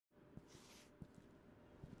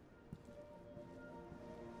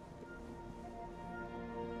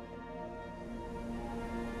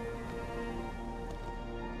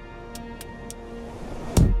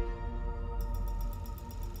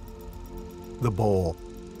The bowl,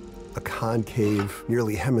 a concave,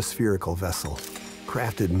 nearly hemispherical vessel,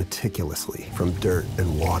 crafted meticulously from dirt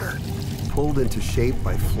and water, pulled into shape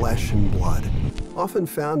by flesh and blood, often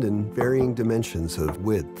found in varying dimensions of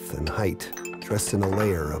width and height, dressed in a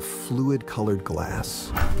layer of fluid-colored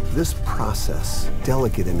glass. This process,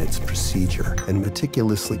 delicate in its procedure and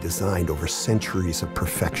meticulously designed over centuries of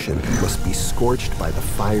perfection, must be scorched by the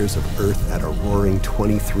fires of Earth at a roaring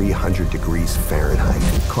 2,300 degrees Fahrenheit,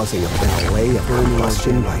 causing a ballet of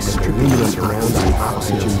combustion by stripping the surrounding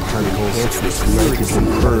oxygen particles, which nitrogen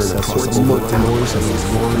processes over hours of a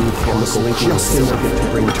roaring chemical just enough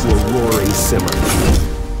to bring to a roaring simmer.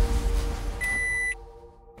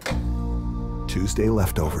 Tuesday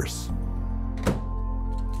leftovers.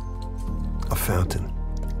 A fountain.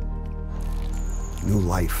 New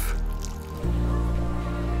life.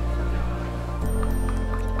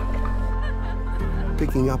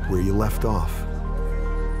 Picking up where you left off.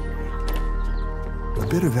 A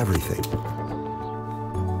bit of everything.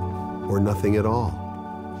 Or nothing at all.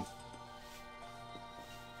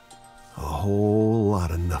 A whole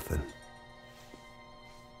lot of nothing.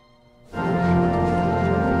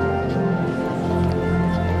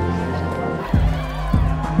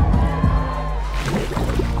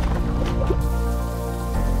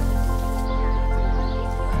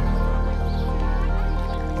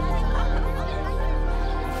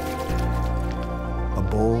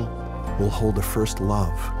 Will hold a first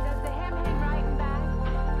love. Does the hammer hit right and back?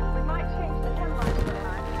 We might change the hem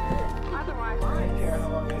line. Otherwise...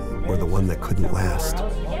 Or the one that couldn't last.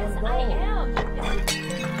 Yes, I am. Let me in.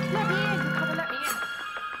 You gotta let me in.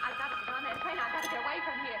 I gotta get on that train. I gotta get away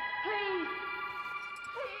from here.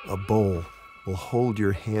 Please. A bowl will hold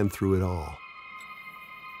your hand through it all,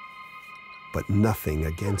 but nothing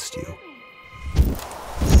against you.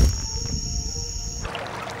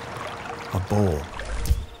 A bowl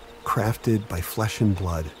crafted by flesh and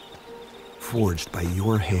blood, forged by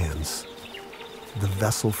your hands, the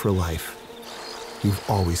vessel for life you've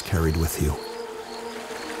always carried with you.